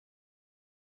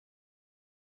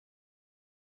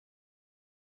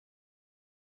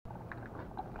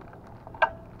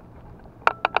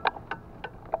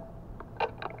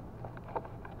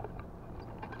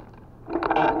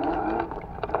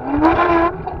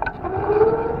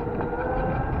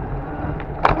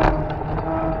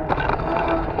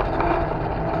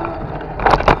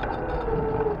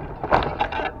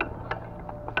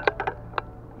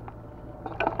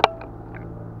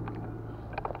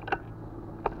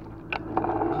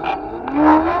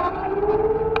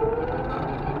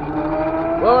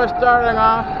we're starting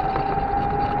off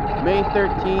May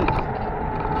 13th,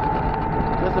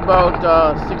 just about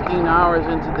 16 hours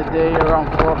into the day, around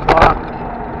 4 o'clock.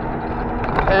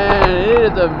 And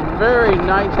it is a very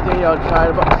nice day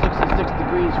outside, about 66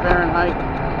 degrees Fahrenheit.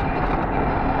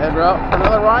 And we're out for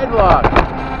another ride vlog.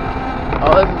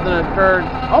 Oh, this is going to occur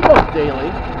almost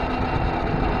daily.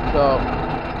 So,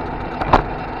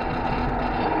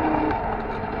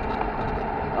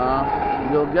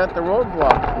 you'll get the road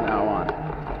vlogs from now on.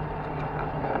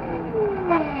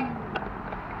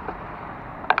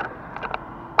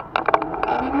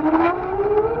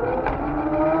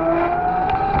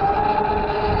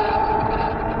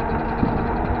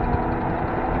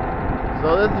 So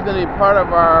this is going to be part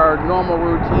of our normal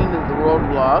routine, is the road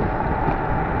vlog.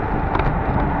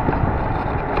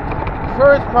 The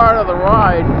first part of the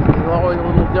ride is always a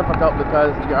little difficult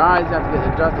because your eyes have to get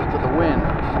adjusted to the wind.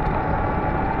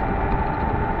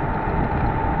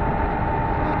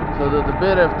 So there's a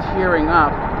bit of tearing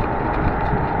up.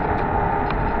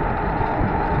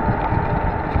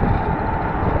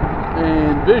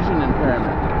 And vision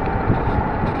impairment.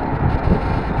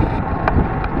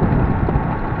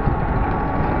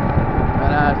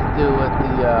 That has to do with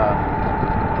the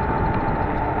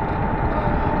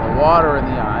water in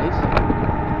the eyes.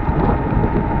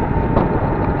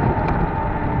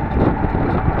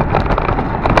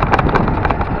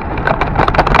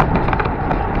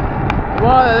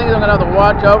 One of the things I'm going to have to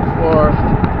watch out for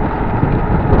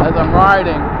as I'm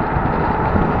riding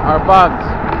are bugs.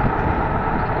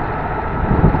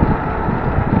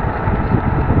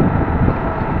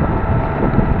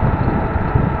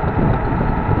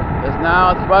 Because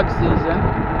now it's bug season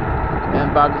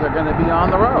and bugs are going to be on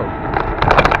the road.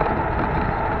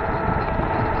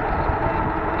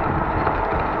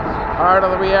 It's part of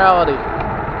the reality.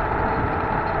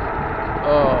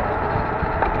 Oh.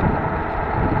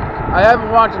 I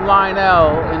haven't watched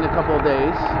Lionel in a couple of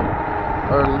days,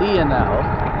 or Lionel.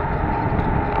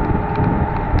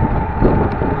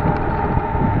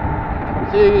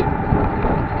 See,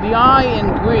 the I in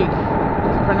Greek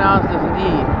is pronounced as an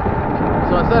E.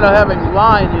 So instead of having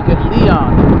lion, you get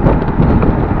Leon.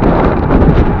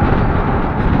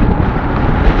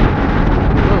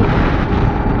 Ooh.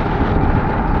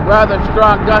 Rather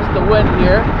strong gust of wind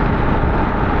here.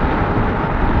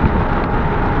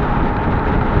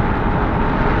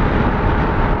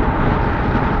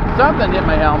 Something hit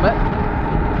my helmet.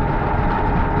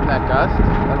 That gust.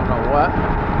 I don't know what.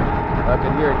 I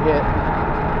can hear it hit.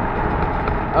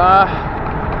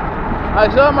 I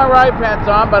still have my ride pants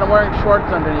on, but I'm wearing shorts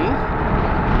underneath.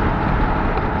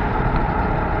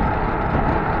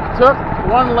 Took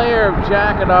one layer of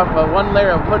jacket off, one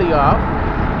layer of hoodie off.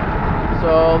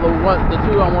 So the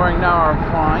two I'm wearing now are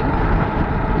fine.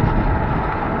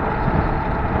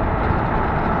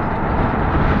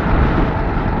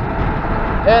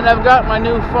 And I've got my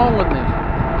new phone with me.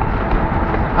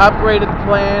 Upgraded the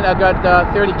plan. I've got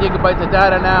 30 gigabytes of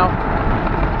data now.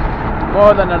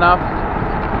 More than enough.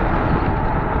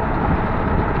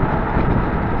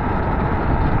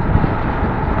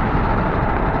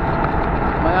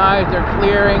 My eyes are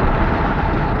clearing.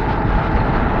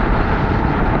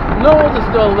 Nose is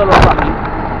still a little runny.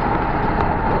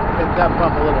 Hit that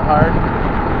bump a little hard.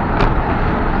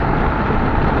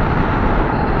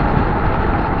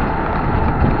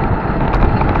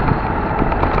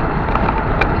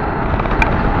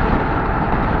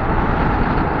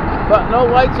 But no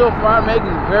light so far,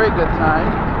 making very good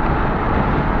time.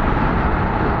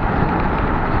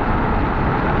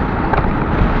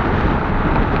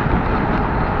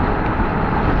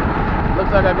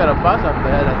 Looks like I got a bus up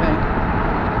ahead, I think.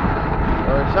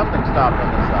 Or something stopped on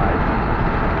the side.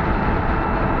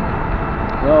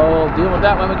 We'll deal with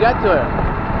that when we get to it.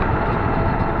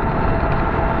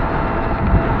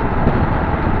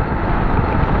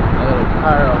 A little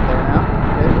car out there now.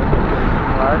 Okay, this is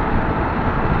a car.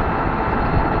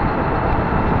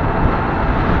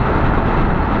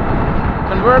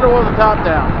 Convertible with the top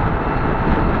down.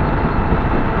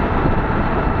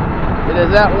 It is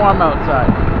that warm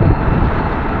outside.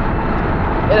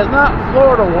 It is not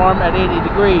Florida warm at 80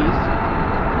 degrees,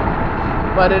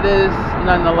 but it is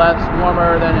nonetheless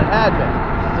warmer than it had been,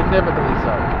 significantly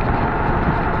so.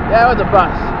 That was a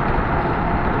bus.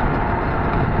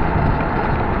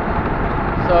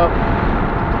 So,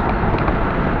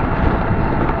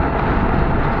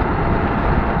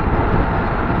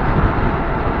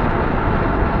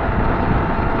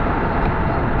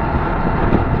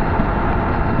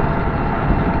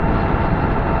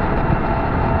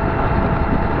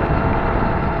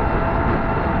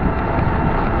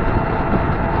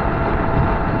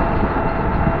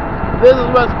 this is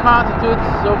what constitutes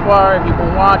so far, if you've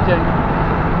been watching,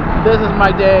 this is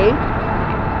my day.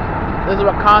 This is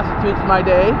what constitutes my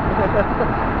day.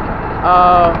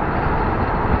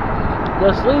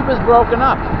 The sleep is broken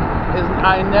up.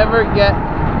 I never get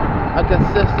a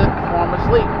consistent form of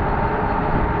sleep.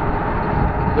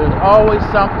 There's always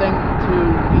something to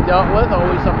be dealt with,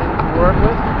 always something to work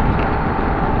with.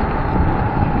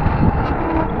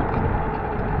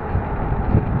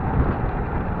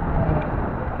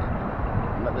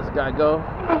 Let this guy go.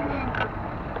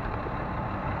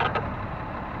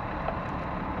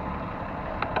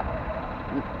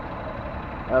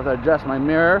 I have to adjust my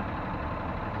mirror.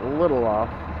 It's a little off.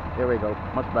 There we go.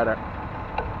 Much better.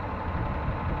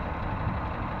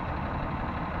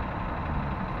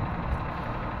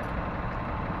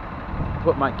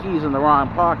 Put my keys in the wrong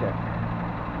pocket.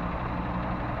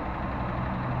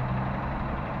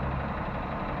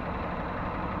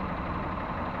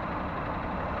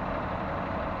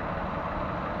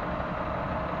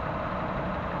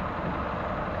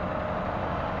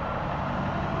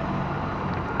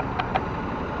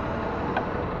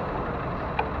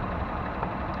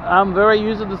 I'm very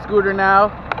used to the scooter now.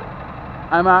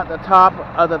 I'm at the top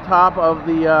of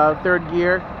the third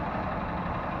gear.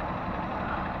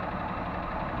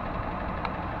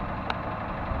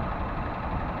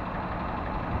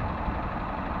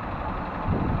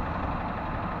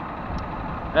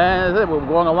 And we're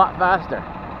going a lot faster.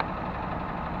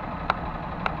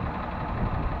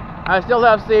 I still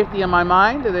have safety in my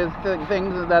mind. There's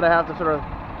things that I have to sort of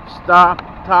stop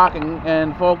talking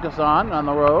and focus on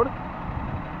the road.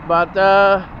 But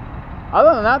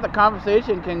other than that, the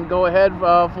conversation can go ahead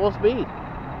full speed.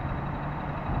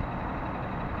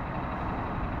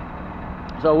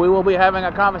 So we will be having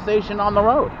a conversation on the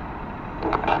road.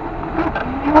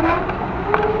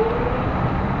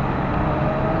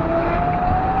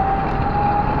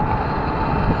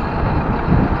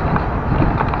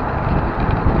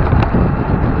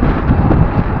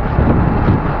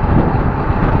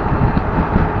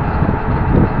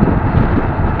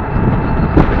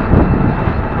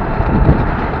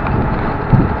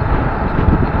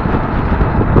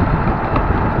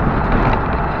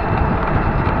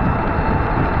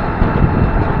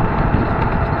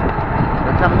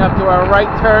 Coming up to our right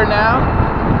turn now.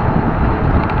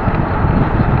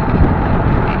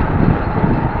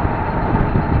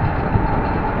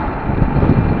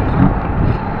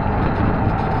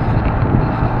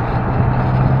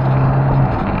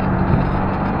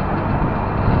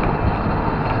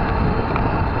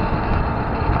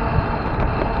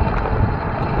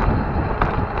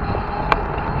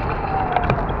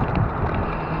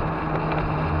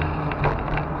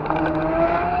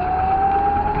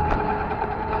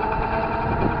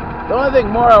 The only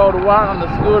thing more I would want on the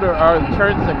scooter are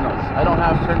turn signals. I don't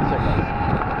have turn signals,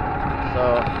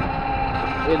 so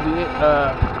it'd be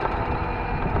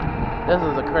this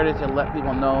is a courtesy to let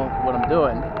people know what I'm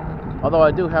doing. Although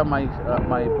I do have my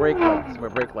my brake lights. My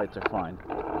brake lights are fine.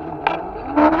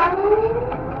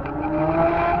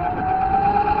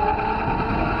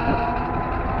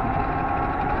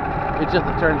 It's just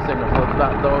a turn signal, so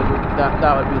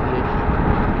that would be the issue.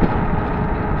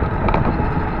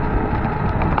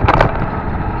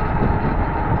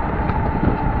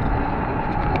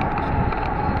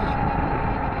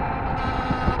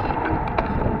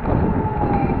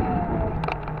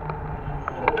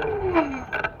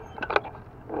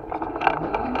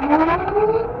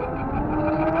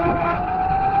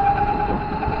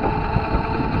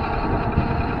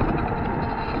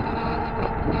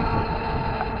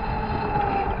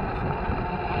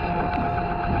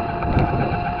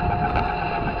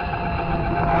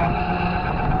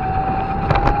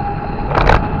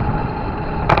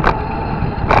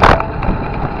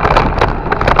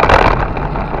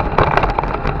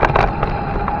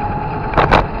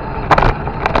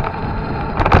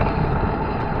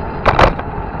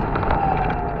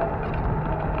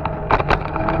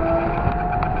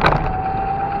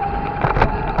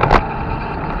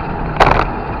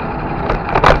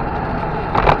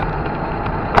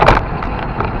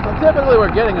 Typically,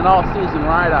 we're getting an all-season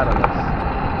ride out of this.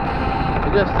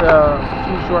 For just a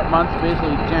few short months,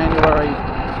 basically January,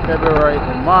 February,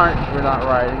 and March, we're not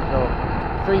riding. So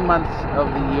 3 months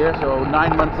of the year, so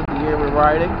 9 months of the year we're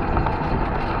riding.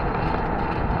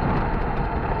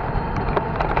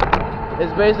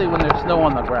 It's basically when there's snow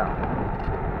on the ground.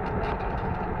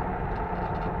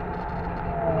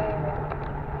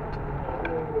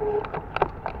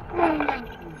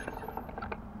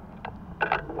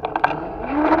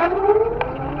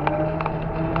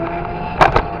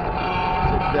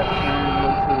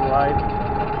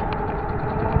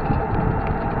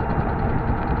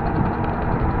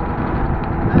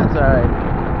 side.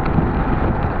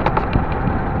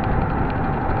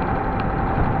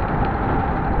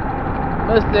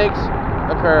 Mistakes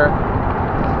occur.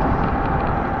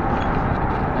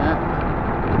 Yeah.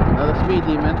 Another speed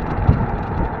demon.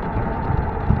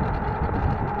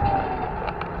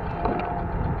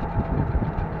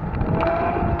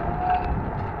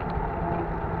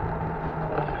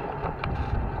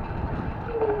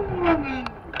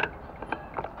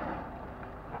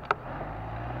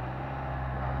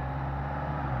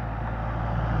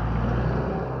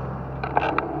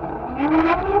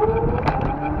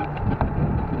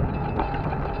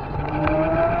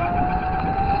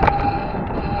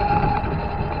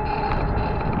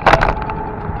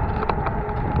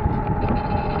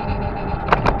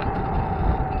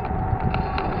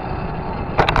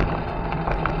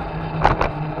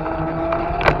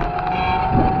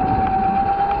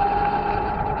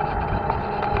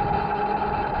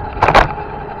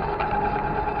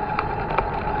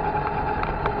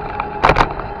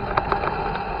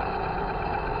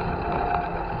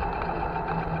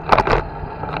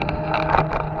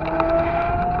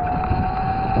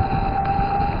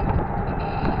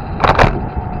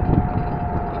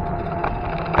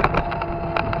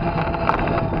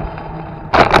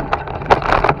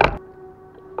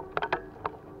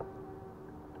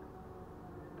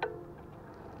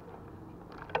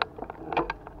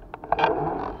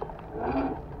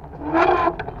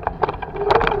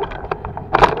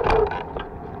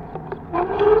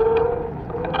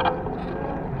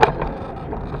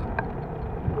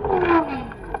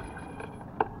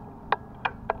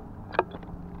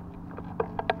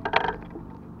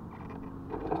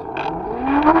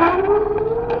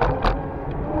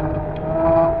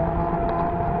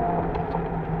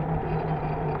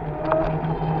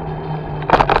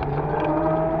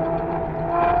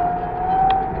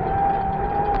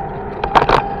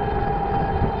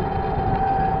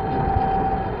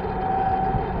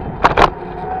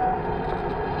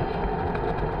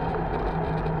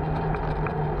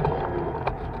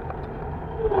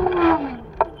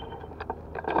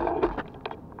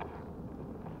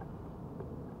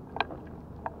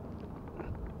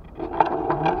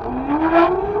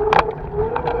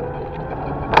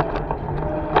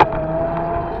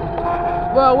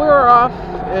 Well, we were off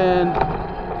and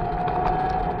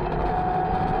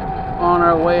on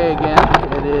our way again.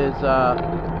 It is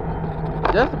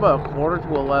just about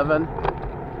 11:15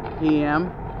 p.m.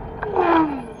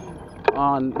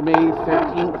 on May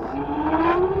 13th.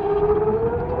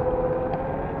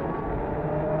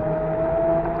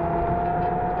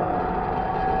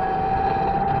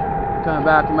 Coming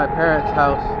back to my parents'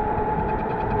 house.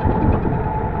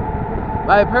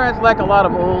 My parents like a lot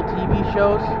of old TV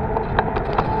shows,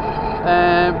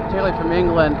 and particularly from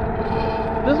England.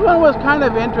 This one was kind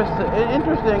of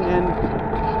interesting, and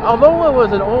although it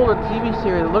was an older TV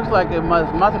series, it looks like it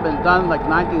must have been done like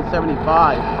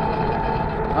 1975,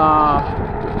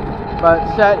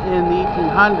 but set in the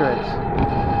 1800s,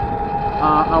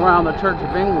 around the Church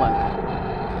of England.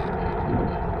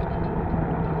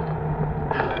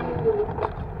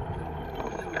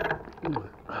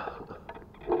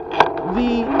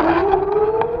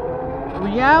 The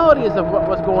realities of what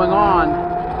was going on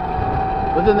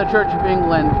within the Church of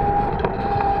England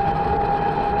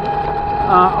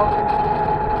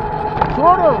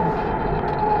sort of,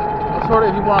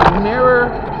 if you want to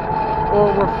mirror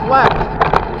or reflect,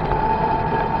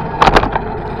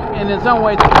 and in some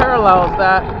ways parallels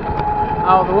that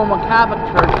of the Roman Catholic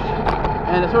Church,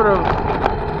 and it sort of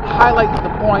highlights the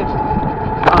point,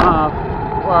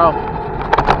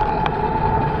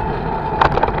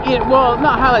 well,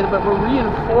 not highlighted, but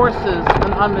reinforces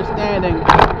an understanding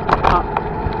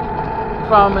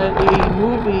from a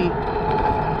movie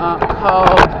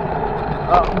called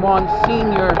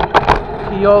Monsignor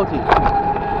Quixote,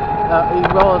 a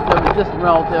distant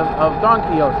relative of Don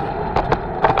Quixote.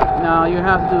 Now, you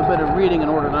have to do a bit of reading in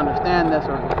order to understand this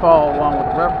or to follow along with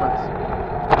the reference.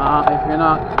 If you're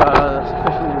not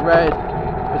sufficiently read,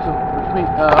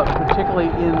 particularly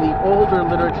in the older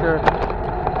literature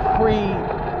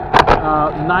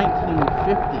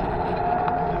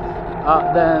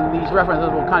pre-1950, then these references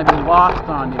will kind of be lost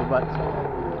on you. But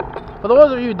for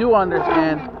those of you who do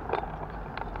understand,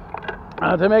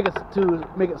 to make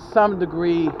it some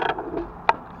degree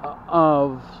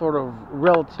of sort of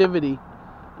relativity,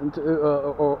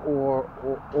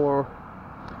 or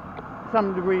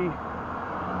some degree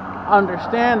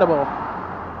understandable,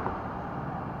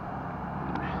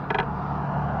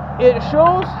 it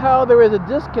shows how there is a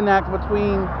disconnect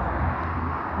between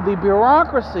the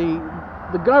bureaucracy,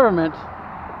 the government,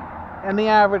 and the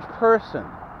average person.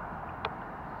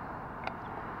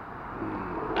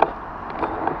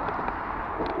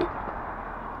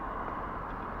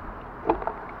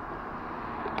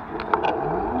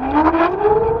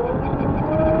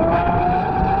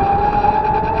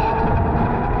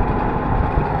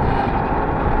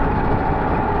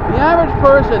 average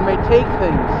person may take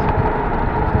things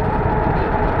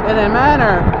in a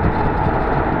manner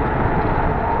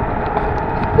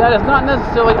that is not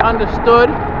necessarily understood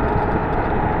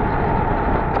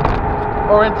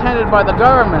or intended by the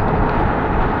government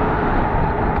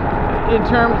in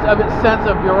terms of its sense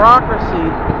of bureaucracy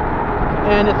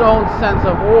and its own sense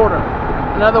of order.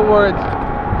 In other words,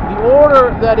 the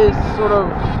order that is sort of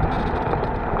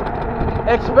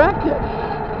expected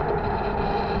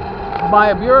by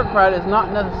a bureaucrat is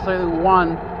not necessarily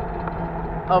one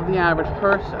of the average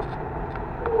person.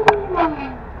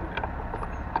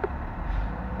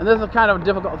 And this is kind of a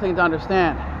difficult thing to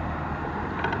understand.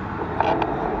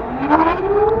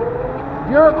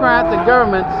 Bureaucrats and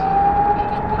governments,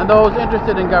 and those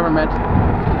interested in government,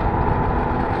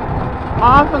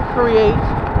 often create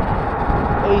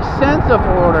a sense of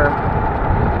order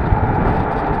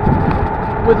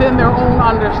within their own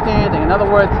understanding. In other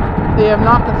words, they have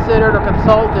not considered or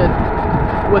consulted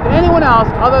with anyone else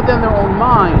other than their own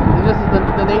mind. And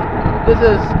this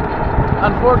is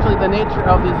unfortunately the nature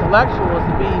of the intellectual, is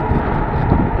to be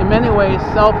in many ways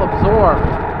self-absorbed,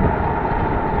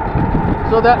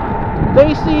 so that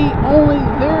they see only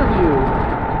their view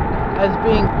as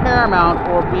being paramount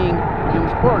or being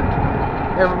important.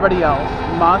 Everybody else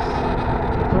must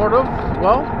sort of,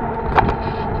 well,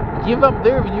 give up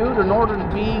their view in order to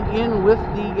be in with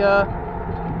the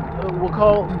we'll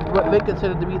call what they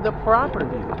consider to be the proper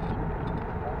view,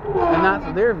 and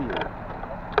that's their view.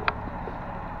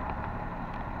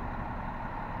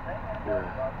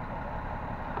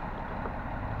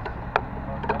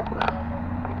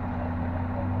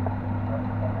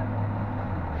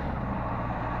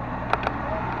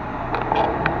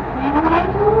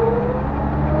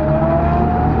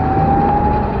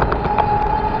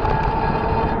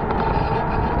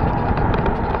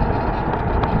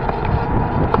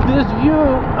 This view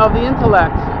of the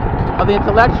intellect, of the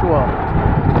intellectual,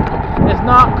 is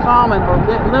not common or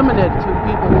limited to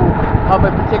people of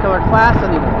a particular class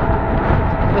anymore.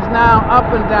 It's now up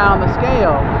and down the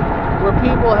scale, where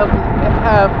people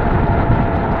have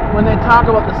when they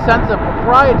talk about the sense of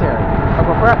propriety,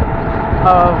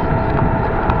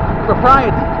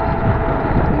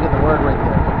 let me get the word right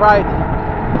there, propriety,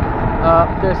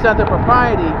 their sense of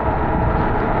propriety,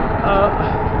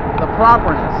 the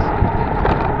properness.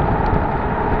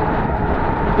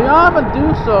 They often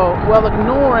do so while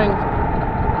ignoring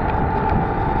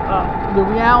the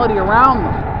reality around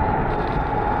them,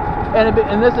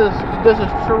 and this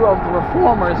is true of the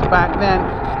reformers back then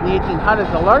in the 1800s.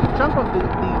 A large chunk of the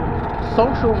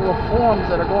social reforms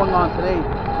that are going on today,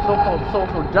 so-called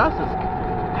social justice,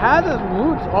 has its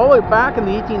roots all the way back in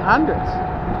the 1800s.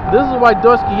 This is why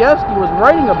Dostoevsky was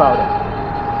writing about it.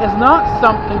 It's not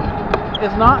something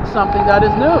that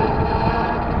is new.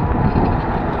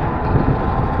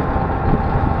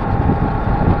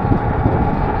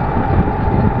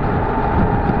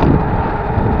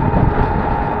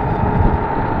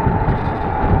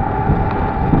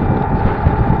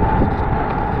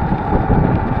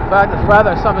 In fact, it's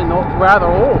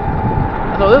rather old.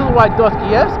 So this is why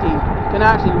Dostoevsky can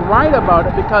actually write about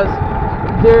it, because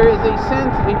there is a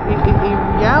sense, a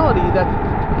reality that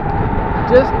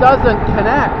just doesn't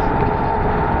connect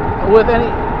with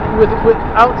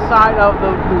outside of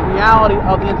the reality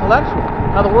of the intellectual.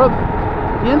 In other words,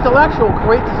 the intellectual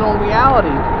creates his own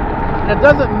reality, and it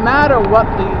doesn't matter what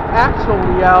the actual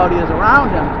reality is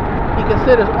around him. He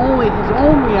considers only his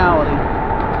own reality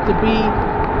to be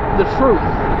the truth.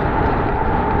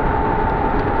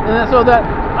 And so that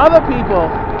other people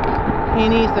he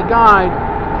needs to guide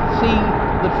to see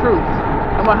the truth.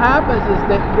 And what happens is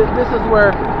that this is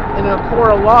where, in a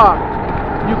court of law,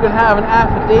 you can have an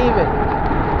affidavit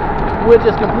which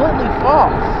is completely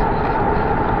false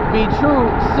be true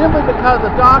simply because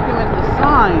the document is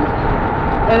signed,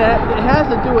 and it has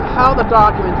to do with how the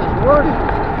document is worded.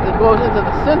 It goes into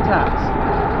the syntax.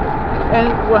 And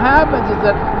what happens is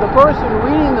that the person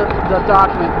reading the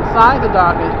document and signs the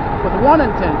document with one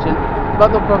intention,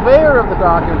 but the purveyor of the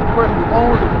document, the person who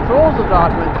owns and controls the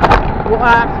document, will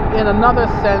act in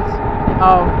another sense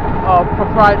of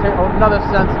proprietary, or another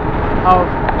sense of,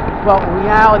 well,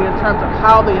 reality in terms of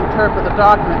how they interpret the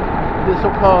document, the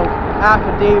so-called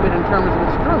affidavit in terms of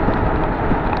its truth.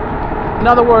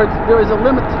 In other words, there is a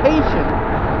limitation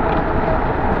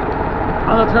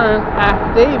on the term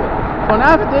affidavit. So an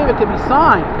affidavit can be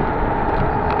signed,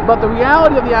 but the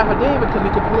reality of the affidavit can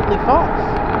be completely false.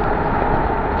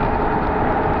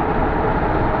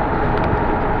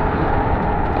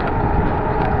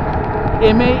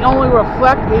 It may only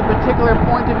reflect a particular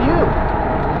point of view,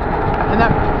 and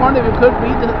that point of view could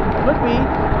be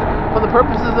for the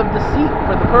purposes of deceit,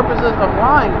 for the purposes of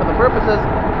lying, for the purposes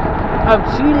of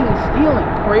cheating and stealing,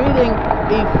 creating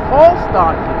a false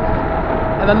document.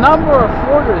 And the number of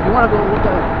forgeries, you want to go look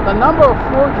at it, the number of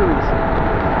forgeries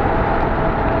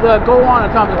that go on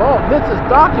and tell me, oh, this is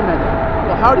documented.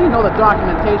 Well, how do you know that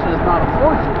documentation is not a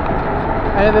forgery?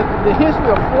 And the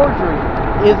history of forgery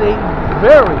is a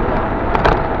very long,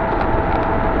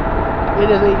 it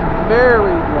is a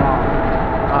very long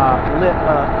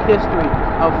history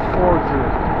of forgery.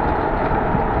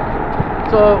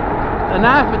 So an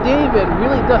affidavit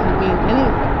really doesn't mean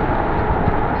anything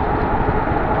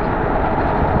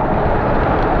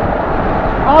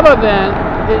other than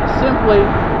it's simply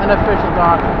an official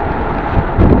document.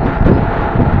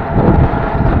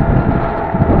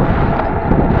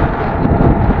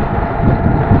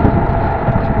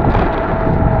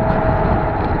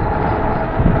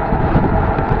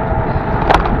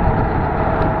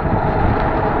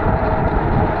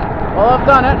 Well, I've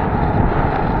done it.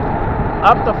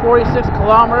 Up to 46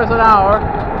 kilometers an hour.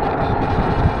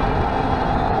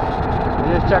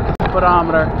 Just check the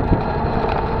speedometer.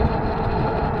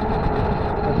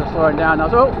 Just slowing down now.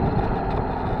 So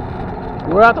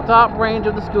we're at the top range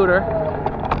of the scooter.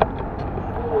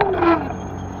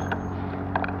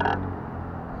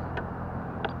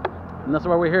 And that's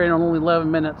why we're here in only 11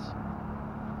 minutes.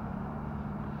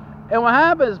 And what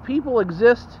happens is people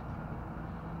exist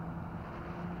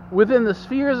within the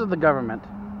spheres of the government.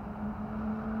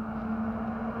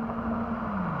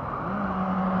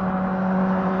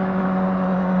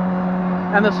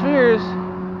 And the spheres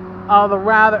of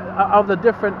the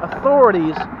different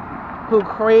authorities who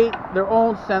create their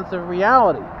own sense of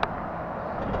reality.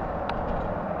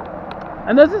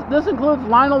 And this includes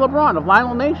Lionel LeBron of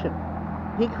Lionel Nation.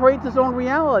 He creates his own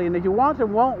reality, and if you watch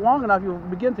him long enough, you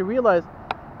begin to realize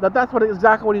that that's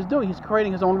exactly what he's doing. He's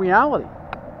creating his own reality.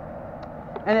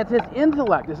 And it's his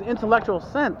intellect, his intellectual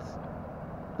sense,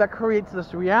 that creates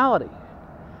this reality.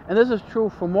 And this is true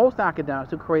for most academics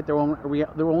who create their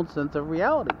own sense of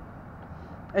reality.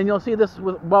 And you'll see this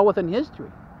well within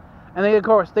history. And they, of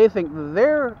course, they think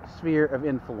their sphere of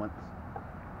influence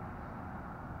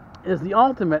is the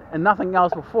ultimate, and nothing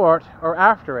else before it or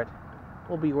after it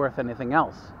will be worth anything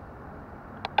else.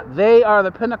 They are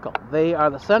the pinnacle. They are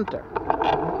the center.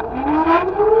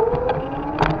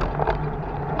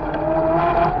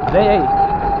 They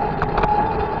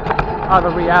are the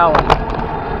reality.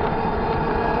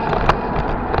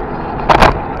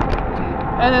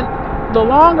 And then the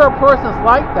longer a person's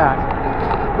like that,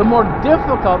 the more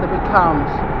difficult it becomes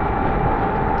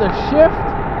to shift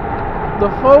the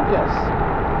focus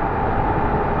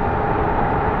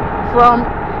from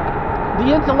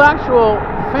the intellectual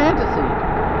fantasy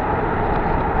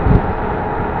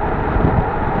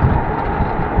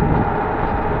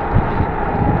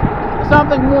to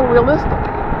something more realistic.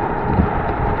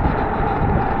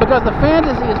 Because the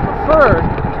fantasy is preferred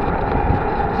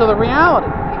to the reality.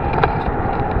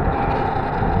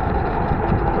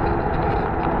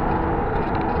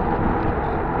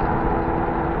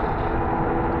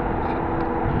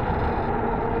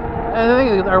 And the thing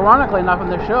is, ironically enough, in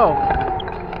the show,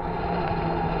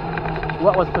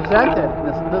 what was presented,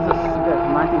 this is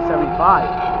 1975,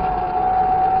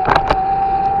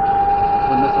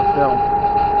 when this was filmed,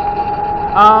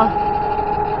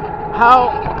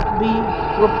 how the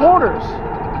reporters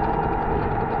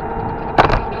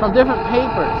from different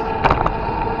papers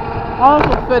also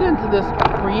fit into this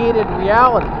created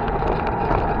reality.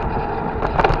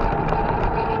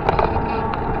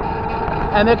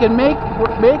 And they can make or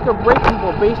break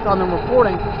people based on them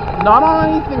reporting, not on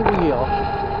anything real,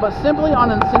 but simply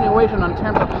on insinuation, in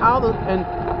terms of how the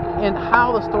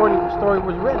story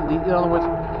was written. In other words,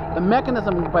 the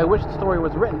mechanism by which the story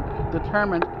was written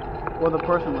determined whether the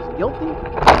person was guilty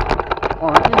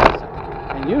or innocent.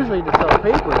 And usually, to sell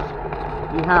papers,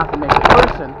 you have to make the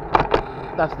person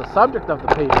that's the subject of the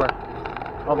paper,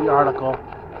 of the article,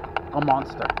 a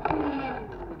monster.